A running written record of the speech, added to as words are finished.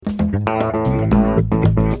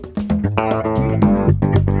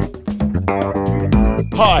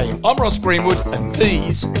Ross Greenwood, and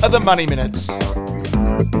these are the Money Minutes.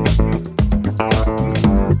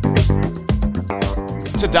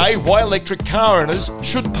 Today, why electric car owners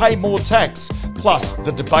should pay more tax, plus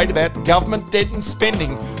the debate about government debt and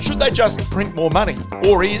spending. Should they just print more money,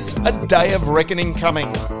 or is a day of reckoning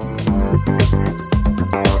coming?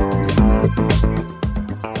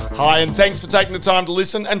 Hi, and thanks for taking the time to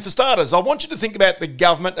listen. And for starters, I want you to think about the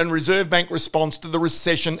government and Reserve Bank response to the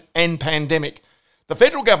recession and pandemic. The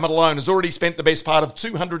federal government alone has already spent the best part of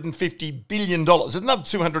 $250 billion. There's another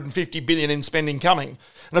 $250 billion in spending coming.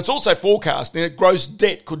 And it's also forecasting that gross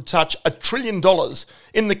debt could touch $1 trillion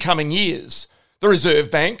in the coming years. The Reserve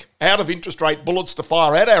Bank, out of interest rate bullets to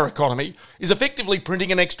fire at our economy, is effectively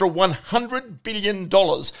printing an extra $100 billion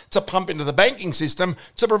to pump into the banking system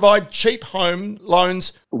to provide cheap home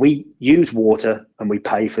loans. We use water and we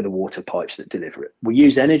pay for the water pipes that deliver it. We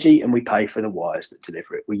use energy and we pay for the wires that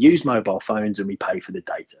deliver it. We use mobile phones and we pay for the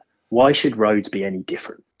data. Why should roads be any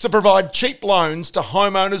different? To provide cheap loans to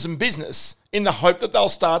homeowners and business in the hope that they'll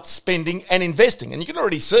start spending and investing. And you can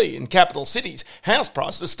already see in capital cities, house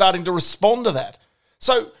prices are starting to respond to that.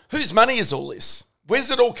 So whose money is all this? Where's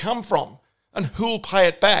it all come from? And who'll pay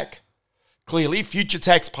it back? Clearly, future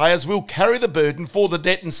taxpayers will carry the burden for the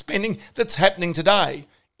debt and spending that's happening today,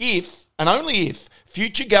 if, and only if,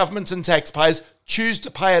 future governments and taxpayers choose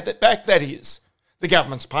to pay it back, that is. The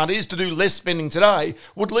government's punt is to do less spending today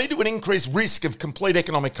would lead to an increased risk of complete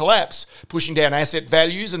economic collapse, pushing down asset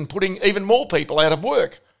values and putting even more people out of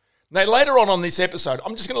work. Now, later on this episode,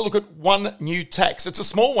 I'm just going to look at one new tax. It's a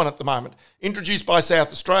small one at the moment, introduced by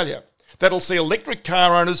South Australia, that'll see electric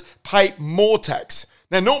car owners pay more tax.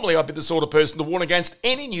 Now, normally I'd be the sort of person to warn against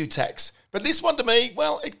any new tax, but this one to me,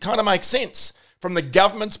 well, it kind of makes sense. From the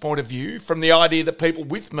government's point of view, from the idea that people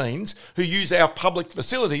with means who use our public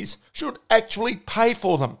facilities should actually pay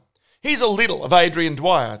for them. Here's a little of Adrian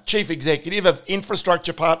Dwyer, Chief Executive of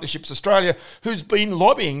Infrastructure Partnerships Australia, who's been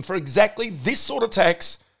lobbying for exactly this sort of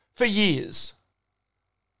tax for years.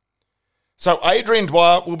 So Adrian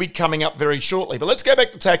Dwyer will be coming up very shortly, but let's go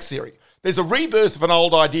back to tax theory. There's a rebirth of an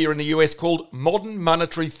old idea in the US called modern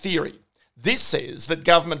monetary theory. This says that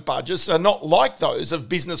government budgets are not like those of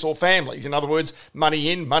business or families. In other words, money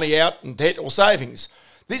in, money out, and debt or savings.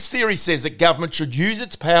 This theory says that government should use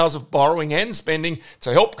its powers of borrowing and spending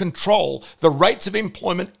to help control the rates of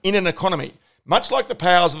employment in an economy, much like the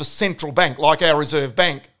powers of a central bank, like our Reserve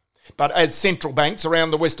Bank. But as central banks around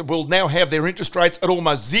the Western world now have their interest rates at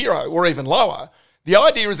almost zero or even lower, the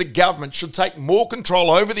idea is that government should take more control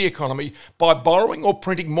over the economy by borrowing or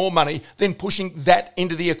printing more money than pushing that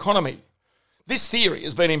into the economy. This theory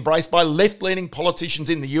has been embraced by left-leaning politicians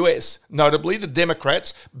in the US, notably the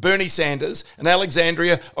Democrats Bernie Sanders and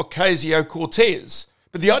Alexandria Ocasio-Cortez.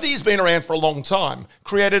 But the idea has been around for a long time,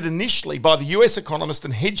 created initially by the US economist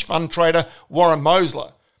and hedge fund trader Warren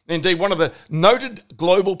Mosler. Indeed, one of the noted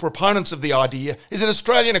global proponents of the idea is an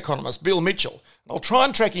Australian economist, Bill Mitchell. I'll try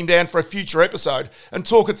and track him down for a future episode and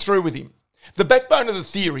talk it through with him. The backbone of the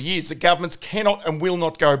theory is that governments cannot and will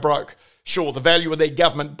not go broke. Sure, the value of their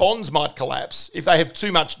government bonds might collapse if they have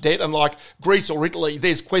too much debt, and like Greece or Italy,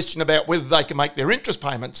 there's question about whether they can make their interest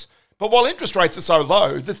payments. But while interest rates are so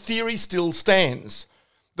low, the theory still stands.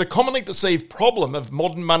 The commonly perceived problem of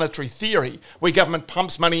modern monetary theory, where government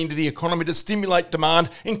pumps money into the economy to stimulate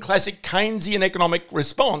demand in classic Keynesian economic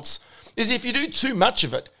response, is if you do too much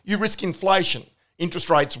of it, you risk inflation.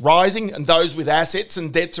 Interest rates rising and those with assets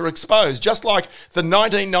and debts are exposed, just like the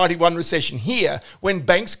 1991 recession here when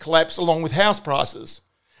banks collapsed along with house prices.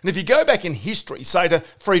 And if you go back in history, say to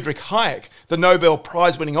Friedrich Hayek, the Nobel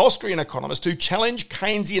Prize-winning Austrian economist who challenged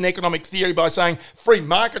Keynesian economic theory by saying free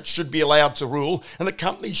markets should be allowed to rule and that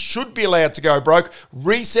companies should be allowed to go broke,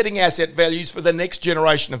 resetting asset values for the next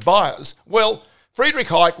generation of buyers, well, Friedrich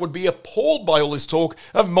Hayek would be appalled by all this talk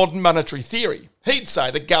of modern monetary theory. He'd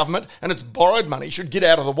say the government and its borrowed money should get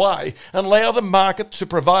out of the way and allow the market to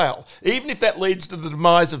prevail, even if that leads to the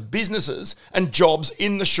demise of businesses and jobs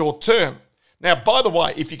in the short term. Now, by the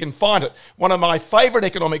way, if you can find it, one of my favourite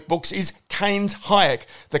economic books is Keynes Hayek,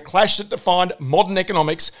 The Clash That Defined Modern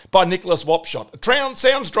Economics by Nicholas Wapshott. It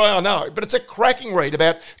sounds dry, I know, but it's a cracking read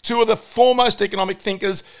about two of the foremost economic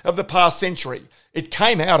thinkers of the past century. It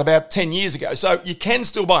came out about 10 years ago, so you can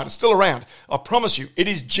still buy it. It's still around. I promise you, it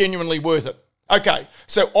is genuinely worth it. Okay,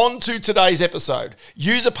 so on to today's episode.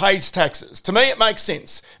 User pays taxes. To me, it makes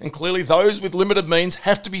sense, and clearly those with limited means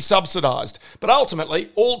have to be subsidised. But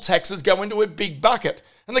ultimately, all taxes go into a big bucket,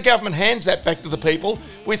 and the government hands that back to the people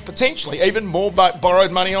with potentially even more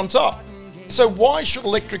borrowed money on top. So why should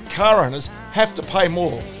electric car owners have to pay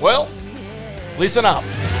more? Well, listen up.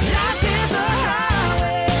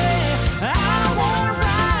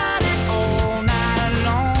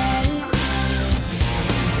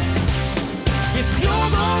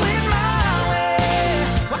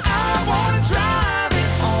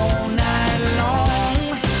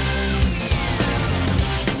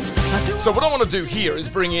 So what I want to do here is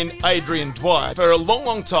bring in Adrian Dwyer. For a long,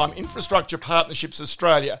 long time, Infrastructure Partnerships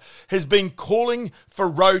Australia has been calling for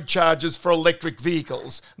road charges for electric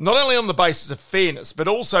vehicles, not only on the basis of fairness, but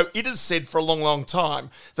also it has said for a long, long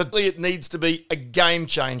time that it needs to be a game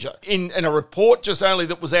changer. In a report just only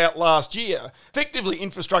that was out last year, effectively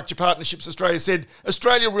Infrastructure Partnerships Australia said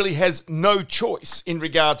Australia really has no choice in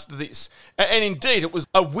regards to this. And indeed, it was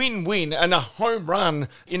a win-win and a home run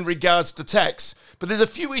in regards to tax. But there's a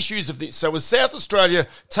few issues of this. So as South Australia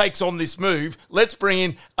takes on this move, let's bring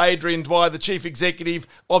in Adrian Dwyer, the Chief Executive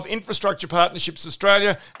of Infrastructure Partnerships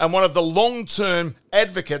Australia and one of the long-term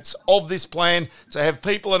advocates of this plan to have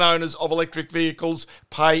people and owners of electric vehicles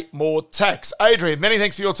pay more tax. Adrian, many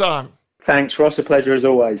thanks for your time. Thanks, Ross. A pleasure as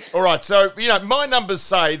always. All right. So, my numbers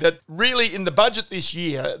say that really in the budget this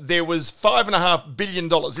year, there was $5.5 billion,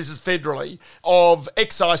 this is federally, of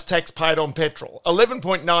excise tax paid on petrol,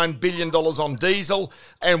 $11.9 billion on diesel,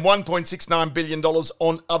 and $1.69 billion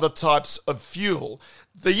on other types of fuel.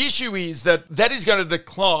 The issue is that is going to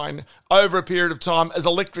decline over a period of time as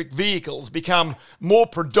electric vehicles become more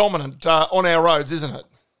predominant on our roads, isn't it?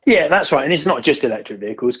 Yeah, that's right. And it's not just electric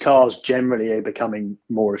vehicles. Cars generally are becoming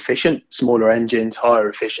more efficient, smaller engines, higher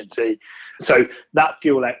efficiency. So that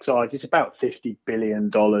fuel excise is about $50 billion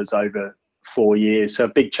over 4 years. So a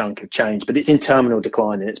big chunk of change, but it's in terminal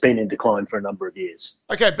decline and it's been in decline for a number of years.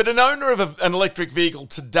 Okay, but an owner of an electric vehicle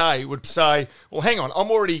today would say, well, hang on,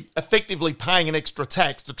 I'm already effectively paying an extra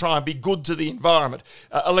tax to try and be good to the environment.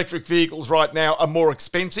 Electric vehicles right now are more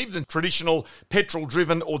expensive than traditional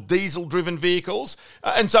petrol-driven or diesel-driven vehicles.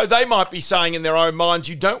 And so they might be saying in their own minds,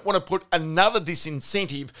 you don't want to put another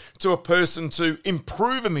disincentive to a person to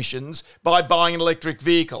improve emissions by buying an electric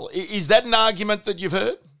vehicle. Is that an argument that you've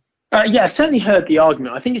heard? Yeah, I've certainly heard the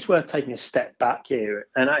argument. I think it's worth taking a step back here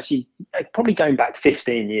and actually probably going back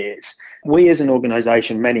 15 years. We as an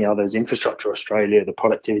organisation, many others, Infrastructure Australia, the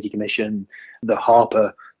Productivity Commission, the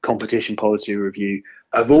Harper Competition Policy Review,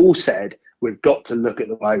 have all said we've got to look at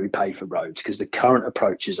the way we pay for roads because the current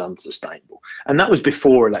approach is unsustainable. And that was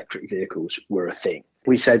before electric vehicles were a thing.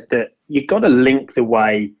 We said that you've got to link the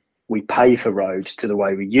way we pay for roads to the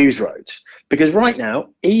way we use roads. Because right now,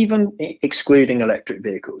 even excluding electric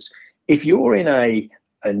vehicles, if you're in a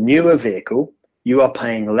newer vehicle, you are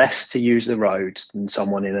paying less to use the roads than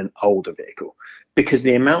someone in an older vehicle. Because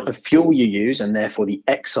the amount of fuel you use and therefore the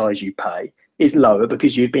excise you pay is lower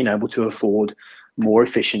because you've been able to afford more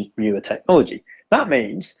efficient, newer technology. That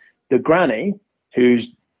means the granny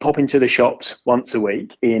who's popping to the shops once a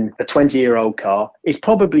week in a 20-year-old car is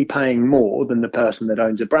probably paying more than the person that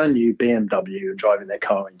owns a brand new BMW and driving their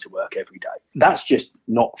car into work every day. That's just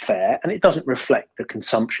not fair, and it doesn't reflect the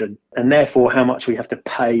consumption and therefore how much we have to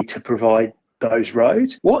pay to provide those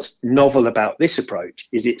roads. What's novel about this approach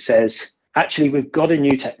is it says, actually, we've got a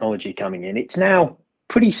new technology coming in. It's now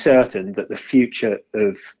pretty certain that the future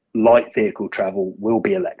of light vehicle travel will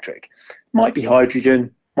be electric. Might be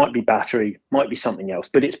hydrogen, might be battery, might be something else,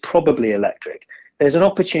 but it's probably electric. There's an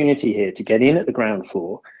opportunity here to get in at the ground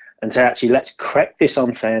floor and say, actually, let's correct this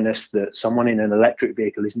unfairness that someone in an electric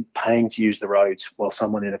vehicle isn't paying to use the roads while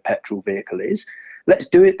someone in a petrol vehicle is. Let's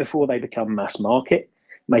do it before they become mass market,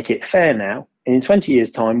 make it fair now. And in 20 years'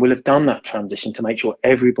 time, we'll have done that transition to make sure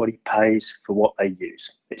everybody pays for what they use.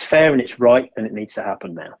 It's fair and it's right, and it needs to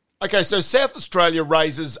happen now. Okay, so South Australia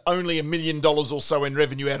raises only $1 million or so in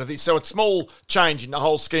revenue out of this. So it's small change in the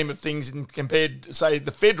whole scheme of things compared to, say,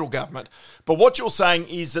 the federal government. But what you're saying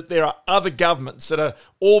is that there are other governments that are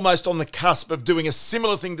almost on the cusp of doing a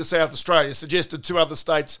similar thing to South Australia, suggested 2 other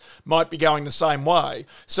states might be going the same way.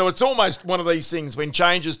 So it's almost one of these things when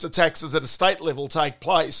changes to taxes at a state level take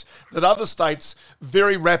place that other states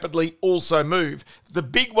very rapidly also move. The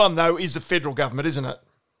big one, though, is the federal government, isn't it?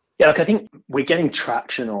 Yeah, look, I think we're getting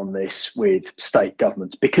traction on this with state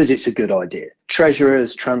governments because it's a good idea.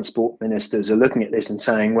 Treasurers, transport ministers are looking at this and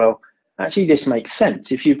saying, well, actually, this makes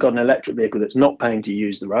sense. If you've got an electric vehicle that's not paying to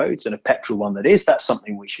use the roads and a petrol one that is, that's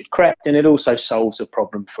something we should correct. And it also solves a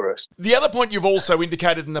problem for us. The other point you've also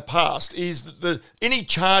indicated in the past is that any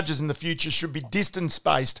charges in the future should be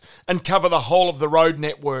distance-based and cover the whole of the road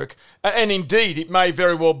network. And indeed, it may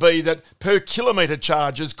very well be that per kilometre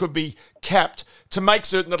charges could be capped to make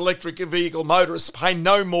certain that electric vehicle motorists pay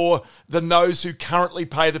no more than those who currently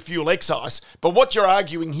pay the fuel excise. But what you're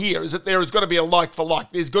arguing here is that there has got to be a like for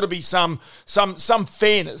like. There's got to be some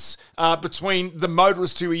fairness between the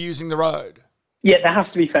motorists who are using the road. Yeah, there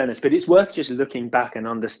has to be fairness, but it's worth just looking back and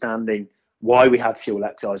understanding why we had fuel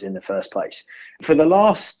excise in the first place. For the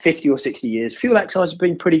last 50 or 60 years, fuel excise has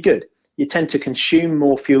been pretty good. You tend to consume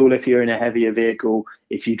more fuel if you're in a heavier vehicle,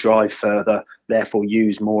 if you drive further, therefore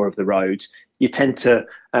use more of the roads. you tend to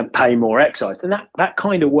pay more excise. And that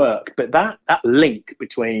kind of work, but that link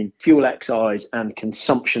between fuel excise and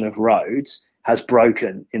consumption of roads has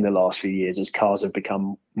broken in the last few years as cars have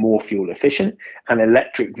become more fuel efficient, and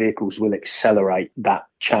electric vehicles will accelerate that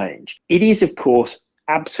change. It is, of course,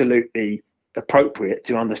 absolutely appropriate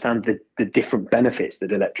to understand the different benefits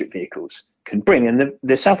that electric vehicles can bring. And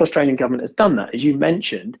the South Australian government has done that. As you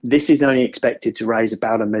mentioned, this is only expected to raise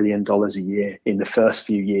about $1 million a year in the first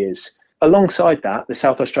few years. Alongside that, the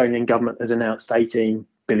South Australian government has announced $18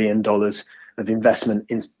 billion of investment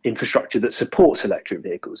in infrastructure that supports electric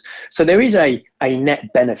vehicles. So there is a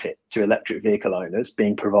net benefit to electric vehicle owners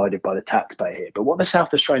being provided by the taxpayer here. But what the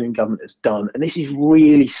South Australian government has done, and this is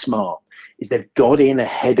really smart, is they've got in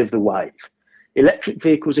ahead of the wave. Electric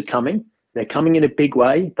vehicles are coming. They're coming in a big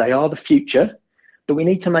way. They are the future. But we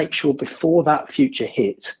need to make sure before that future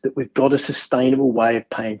hits that we've got a sustainable way of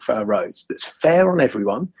paying for our roads that's fair on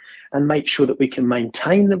everyone, and make sure that we can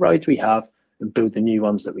maintain the roads we have and build the new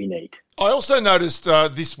ones that we need. I also noticed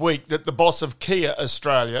this week that the boss of Kia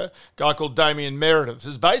Australia, a guy called Damien Meredith,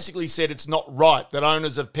 has basically said it's not right that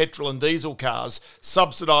owners of petrol and diesel cars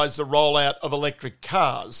subsidise the rollout of electric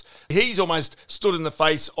cars. He's almost stood in the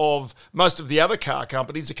face of most of the other car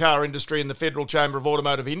companies, the car industry and the Federal Chamber of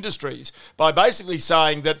Automotive Industries, by basically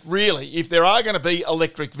saying that really, if there are going to be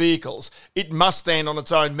electric vehicles, it must stand on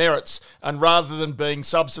its own merits, and rather than being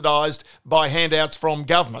subsidised by handouts from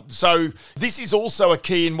government. So this is also a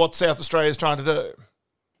key in what South Australia is trying to do.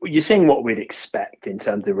 Well, you're seeing what we'd expect in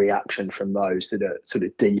terms of reaction from those that are sort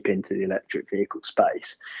of deep into the electric vehicle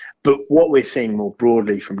space. But what we're seeing more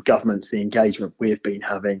broadly from governments, the engagement we've been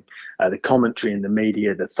having, the commentary in the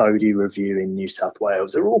media, the THODI review in New South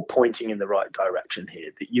Wales, are all pointing in the right direction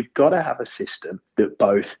here, that you've got to have a system that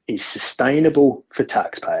both is sustainable for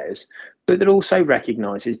taxpayers, but that also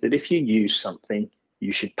recognises that if you use something,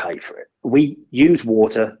 you should pay for it. We use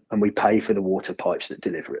water and we pay for the water pipes that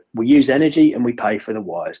deliver it. We use energy and we pay for the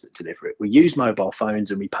wires that deliver it. We use mobile phones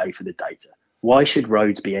and we pay for the data. Why should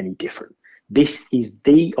roads be any different? This is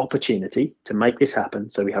the opportunity to make this happen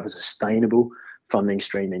so we have a sustainable funding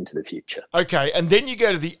stream into the future. Okay, and then you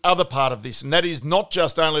go to the other part of this, and that is not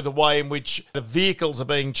just only the way in which the vehicles are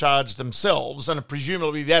being charged themselves, and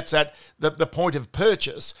presumably that's at the point of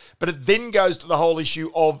purchase, but it then goes to the whole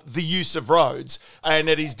issue of the use of roads, and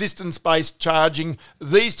it is distance-based charging.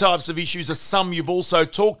 These types of issues are some you've also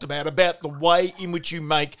talked about the way in which you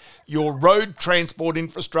make your road transport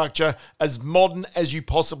infrastructure as modern as you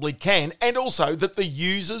possibly can, and also that the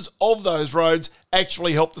users of those roads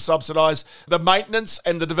actually help to subsidise the maintenance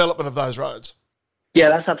and the development of those roads. Yeah,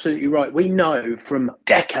 that's absolutely right. We know from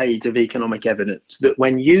decades of economic evidence that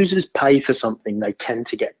when users pay for something, they tend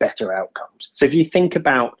to get better outcomes. So if you think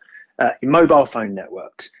about mobile phone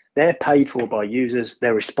networks, they're paid for by users.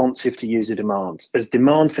 They're responsive to user demands. As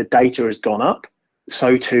demand for data has gone up,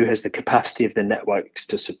 so too has the capacity of the networks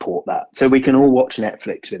to support that. So we can all watch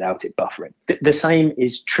Netflix without it buffering. The same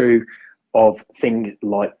is true of things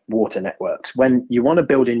like water networks. When you want to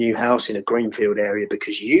build a new house in a greenfield area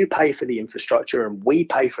because you pay for the infrastructure and we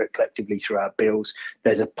pay for it collectively through our bills,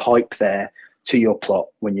 there's a pipe there to your plot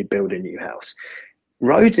when you build a new house.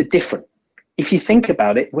 Roads are different. If you think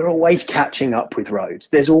about it, we're always catching up with roads.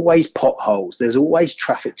 There's always potholes. There's always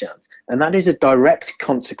traffic jams. And that is a direct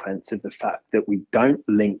consequence of the fact that we don't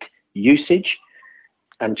link usage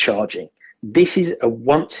and charging. This is a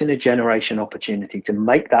once-in-a-generation opportunity to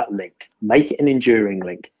make that link, make it an enduring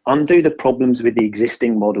link, undo the problems with the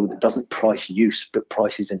existing model that doesn't price use but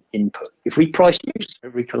prices an input. If we price use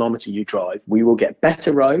every kilometre you drive, we will get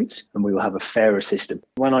better roads and we will have a fairer system.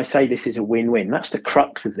 When I say this is a win-win, that's the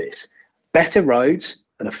crux of this. Better roads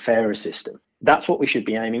and a fairer system. That's what we should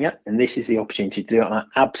be aiming at, and this is the opportunity to do it. And I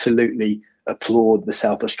absolutely applaud the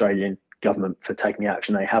South Australian government for taking the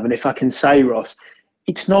action they have. And if I can say, Ross,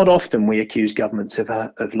 it's not often we accuse governments of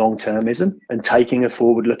long-termism and taking a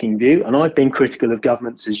forward-looking view. And I've been critical of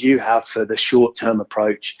governments, as you have, for the short-term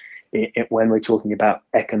approach when we're talking about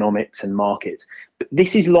economics and markets. But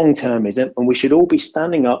this is long-termism, and we should all be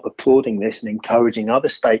standing up, applauding this and encouraging other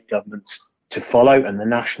state governments to follow and the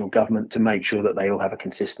national government to make sure that they all have a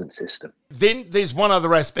consistent system. Then there's one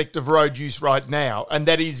other aspect of road use right now, and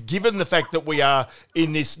that is given the fact that we are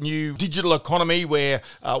in this new digital economy where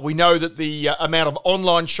we know that the amount of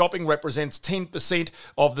online shopping represents 10%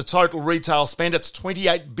 of the total retail spend. It's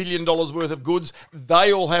 $28 billion worth of goods.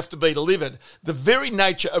 They all have to be delivered. The very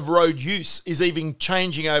nature of road use is even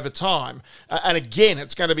changing over time. And again,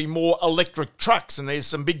 it's going to be more electric trucks, and there's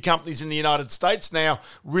some big companies in the United States now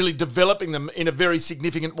really developing them them in a very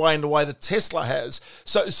significant way in the way that Tesla has.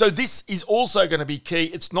 So this is also going to be key.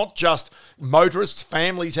 It's not just motorists,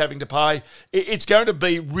 families having to pay. It's going to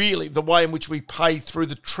be really the way in which we pay through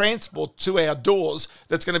the transport to our doors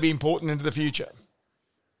that's going to be important into the future.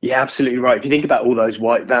 Yeah, absolutely right. If you think about all those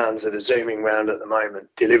white vans that are zooming around at the moment,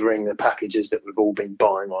 delivering the packages that we've all been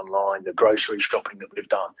buying online, the grocery shopping that we've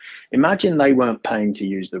done, imagine they weren't paying to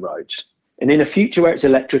use the roads. And in a future where it's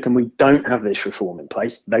electric and we don't have this reform in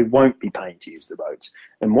place, they won't be paying to use the roads.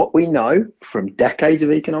 And what we know from decades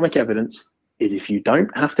of economic evidence is if you don't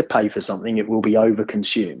have to pay for something, it will be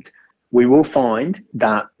overconsumed. We will find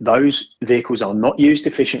that those vehicles are not used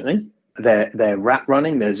efficiently. They're rat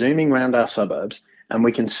running, they're zooming around our suburbs, and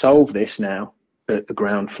we can solve this now at the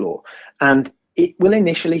ground floor. And it will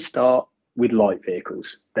initially start with light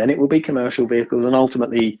vehicles. Then it will be commercial vehicles, and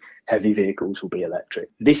ultimately heavy vehicles will be electric.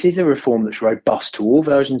 This is a reform that's robust to all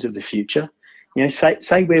versions of the future. You know,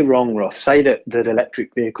 say we're wrong, Ross. Say that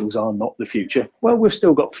electric vehicles are not the future. Well, we've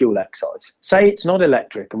still got fuel excise. Say it's not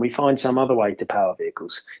electric and we find some other way to power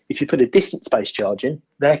vehicles. If you put a distance-based charge in,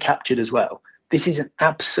 they're captured as well. This is an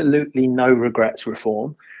absolutely no regrets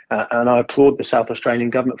reform, and I applaud the South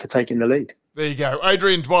Australian government for taking the lead. There you go.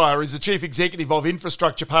 Adrian Dwyer is the Chief Executive of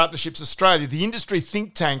Infrastructure Partnerships Australia, the industry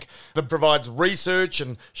think tank that provides research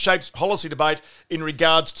and shapes policy debate in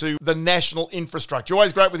regards to the national infrastructure.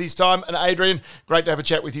 Always great with his time. And Adrian, great to have a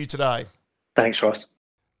chat with you today. Thanks, Ross.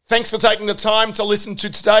 Thanks for taking the time to listen to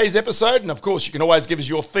today's episode. And of course, you can always give us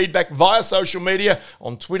your feedback via social media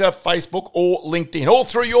on Twitter, Facebook, or LinkedIn, or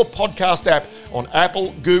through your podcast app on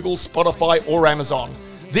Apple, Google, Spotify, or Amazon.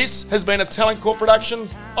 This has been a Talent Corp production.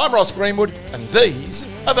 I'm Ross Greenwood, and these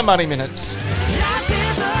are the Money Minutes.